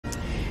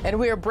And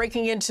we are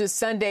breaking into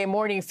Sunday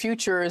morning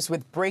futures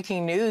with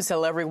breaking news.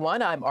 Hello,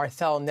 everyone. I'm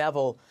Arthel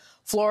Neville.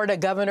 Florida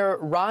Governor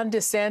Ron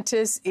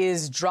DeSantis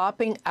is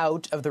dropping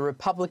out of the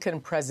Republican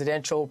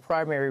presidential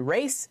primary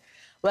race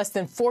less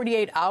than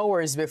 48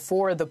 hours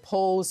before the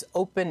polls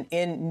open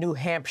in New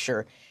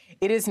Hampshire.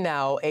 It is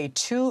now a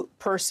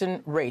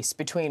two-person race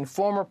between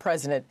former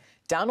President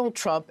Donald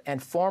Trump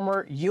and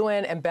former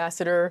UN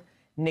Ambassador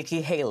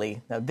Nikki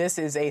Haley. Now, this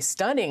is a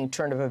stunning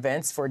turn of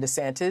events for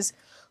DeSantis,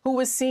 who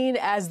was seen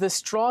as the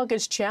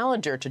strongest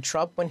challenger to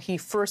Trump when he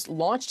first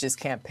launched his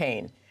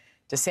campaign.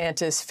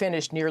 DeSantis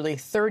finished nearly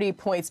 30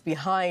 points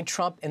behind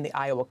Trump in the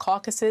Iowa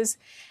caucuses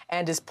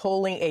and is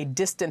polling a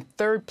distant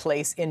third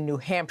place in New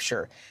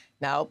Hampshire.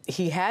 Now,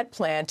 he had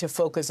planned to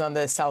focus on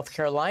the South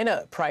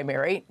Carolina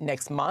primary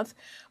next month,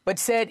 but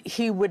said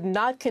he would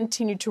not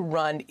continue to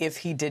run if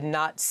he did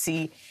not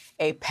see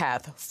a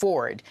path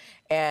forward.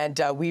 And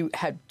we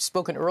had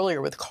spoken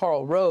earlier with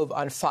Karl Rove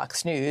on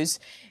Fox News,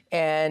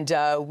 and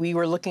we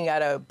were looking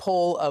at a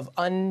poll of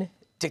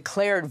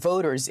undeclared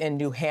voters in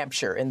New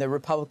Hampshire in the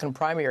Republican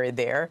primary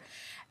there.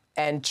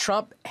 And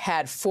Trump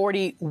had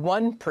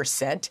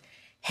 41%,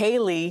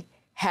 Haley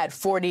had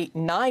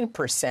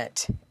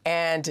 49%,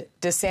 and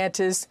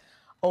DeSantis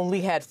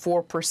only had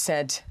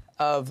 4%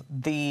 of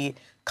the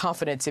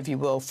confidence, if you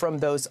will, from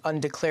those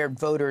undeclared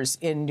voters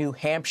in New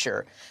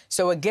Hampshire.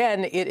 So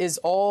again, it is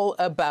all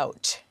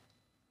about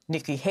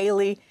Nikki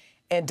Haley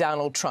and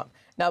Donald Trump.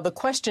 Now, the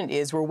question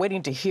is, we're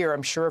waiting to hear,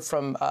 I'm sure,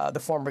 from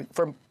Governor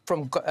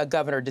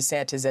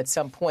DeSantis at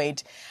some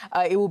point.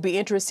 It will be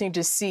interesting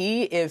to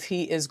see if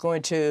he is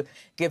going to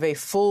give a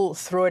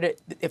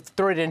full-throated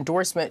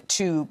endorsement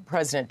to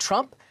President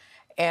Trump.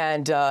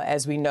 And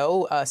as we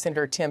know,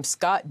 Senator Tim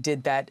Scott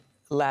did that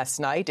last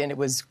night, and it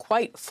was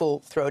quite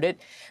full-throated.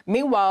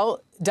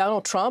 Meanwhile,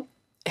 Donald Trump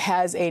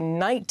has a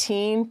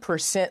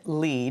 19%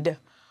 lead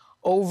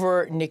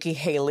over Nikki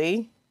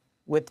Haley.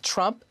 With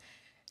Trump,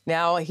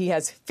 now he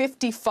has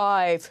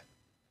 55%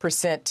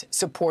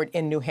 support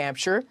in New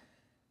Hampshire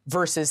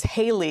versus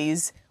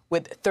Haley's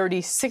with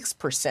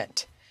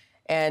 36%.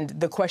 And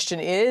the question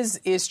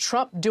is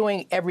Trump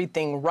doing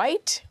everything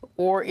right,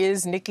 or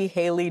is Nikki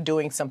Haley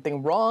doing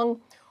something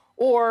wrong,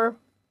 or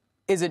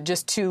is it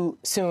just too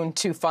soon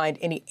to find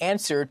any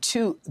answer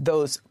to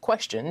those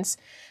questions?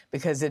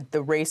 Because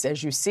the race,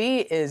 as you see,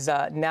 is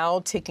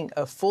now taking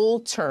a full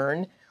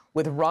turn,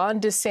 with Ron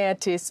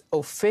DeSantis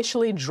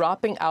officially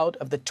dropping out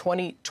of the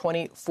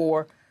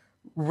 2024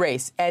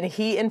 race. And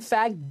he, in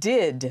fact,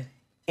 did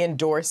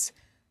endorse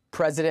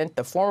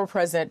the former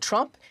President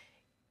Trump.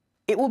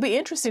 It will be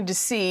interesting to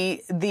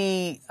see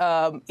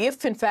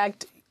if, in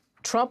fact,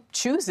 Trump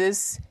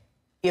chooses,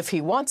 if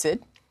he wants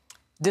it,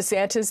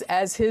 DeSantis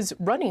as his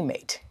running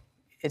mate.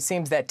 It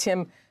seems that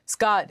Tim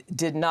Scott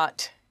did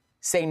not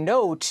say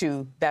no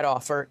to that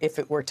offer if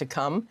it were to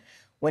come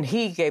when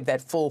he gave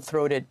that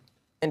full-throated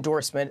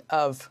endorsement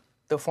of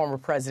the former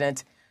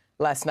president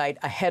last night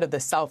ahead of the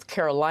South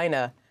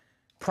Carolina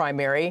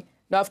primary.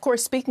 Now, of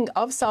course, speaking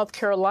of South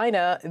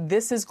Carolina,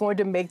 this is going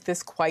to make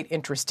this quite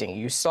interesting.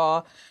 You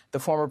saw the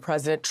former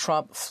President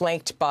Trump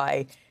flanked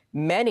by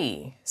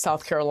many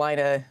South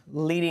Carolina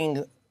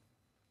leading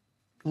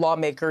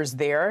lawmakers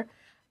there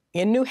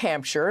in New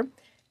Hampshire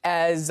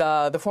as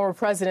the former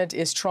president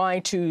is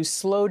trying to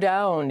slow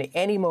down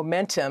any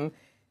momentum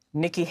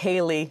Nikki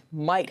Haley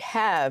might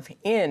have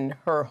in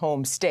her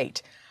home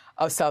state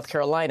of South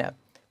Carolina.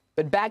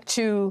 But back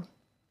to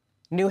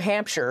New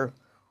Hampshire,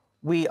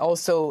 we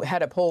also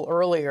had a poll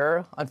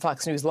earlier on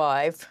Fox News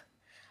Live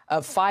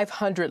of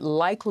 500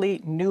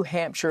 likely New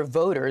Hampshire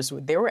voters.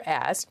 They were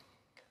asked,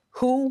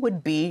 who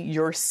would be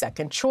your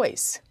second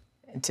choice?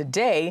 And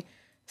today,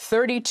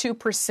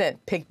 32%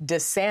 picked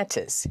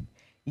DeSantis.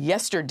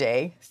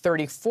 Yesterday,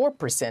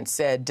 34%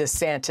 said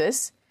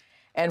DeSantis.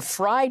 And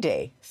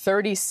Friday,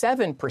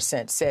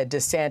 37% said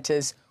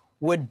DeSantis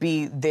would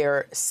be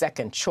their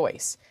second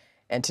choice.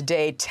 And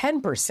today,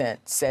 10%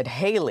 said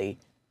Haley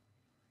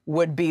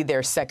would be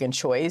their second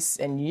choice.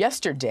 And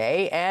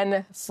yesterday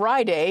and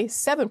Friday,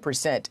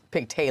 7%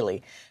 picked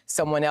Haley.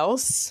 Someone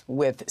else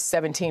with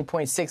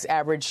 17.6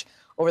 average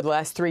over the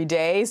last 3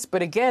 days.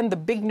 But again, the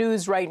big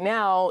news right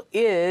now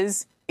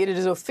is it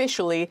is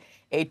officially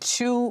a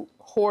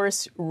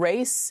two-horse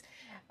race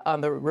on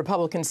the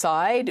Republican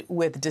side,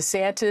 with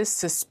DeSantis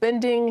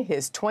suspending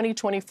his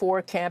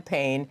 2024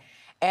 campaign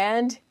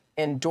and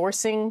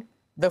endorsing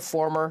the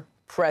former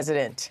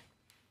president.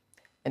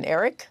 And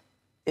Eric,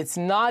 it's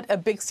not a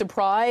big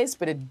surprise,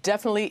 but it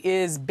definitely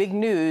is big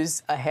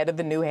news ahead of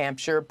the New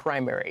Hampshire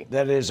primary.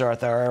 That is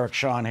Eric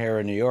Shawn here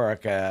in New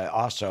York.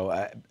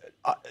 It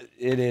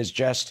is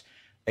just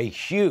a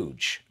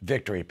huge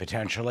victory,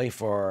 potentially,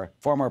 for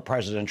former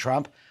President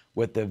Trump,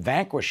 with the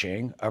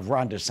vanquishing of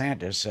Ron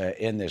DeSantis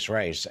in this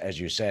race, as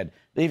you said,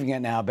 leaving it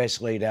now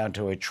basically down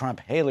to a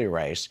Trump-Haley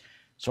race.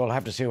 So we'll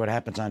have to see what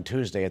happens on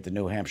Tuesday at the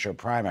New Hampshire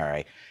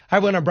primary. Hi,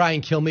 everyone. I'm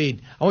Brian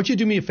Kilmeade. I want you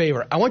to do me a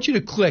favor. I want you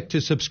to click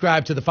to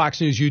subscribe to the Fox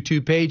News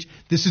YouTube page.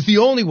 This is the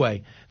only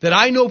way that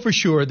I know for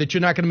sure that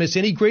you're not going to miss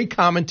any great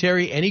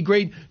commentary, any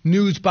great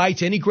news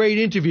bites, any great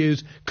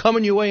interviews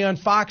coming your way on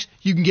Fox.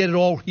 You can get it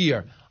all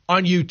here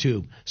on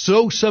YouTube.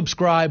 So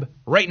subscribe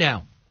right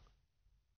now.